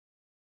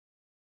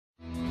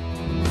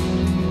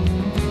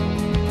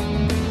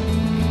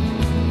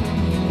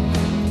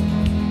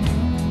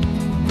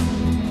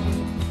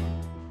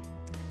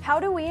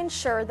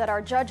ensure that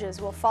our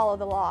judges will follow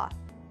the law.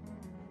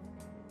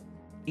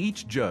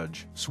 Each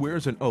judge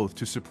swears an oath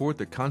to support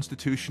the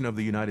Constitution of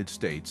the United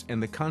States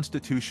and the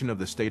Constitution of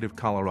the State of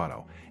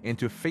Colorado, and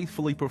to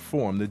faithfully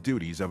perform the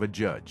duties of a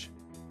judge.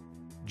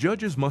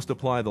 Judges must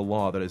apply the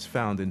law that is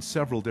found in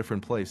several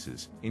different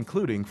places,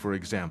 including, for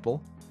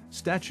example,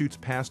 statutes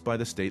passed by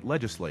the state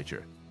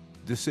legislature,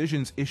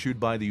 decisions issued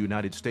by the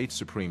United States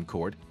Supreme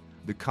Court,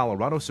 the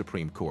Colorado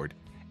Supreme Court,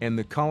 and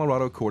the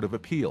Colorado Court of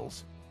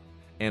Appeals,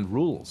 and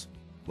rules,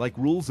 like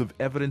rules of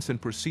evidence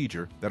and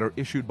procedure that are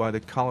issued by the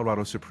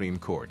Colorado Supreme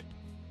Court.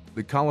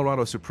 The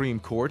Colorado Supreme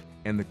Court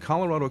and the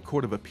Colorado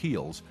Court of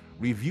Appeals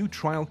review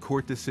trial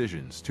court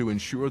decisions to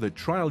ensure that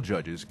trial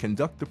judges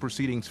conduct the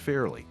proceedings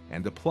fairly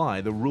and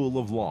apply the rule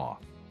of law.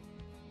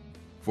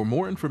 For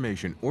more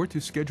information or to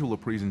schedule a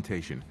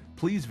presentation,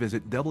 please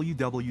visit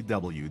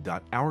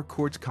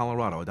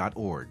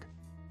www.ourcourtscolorado.org.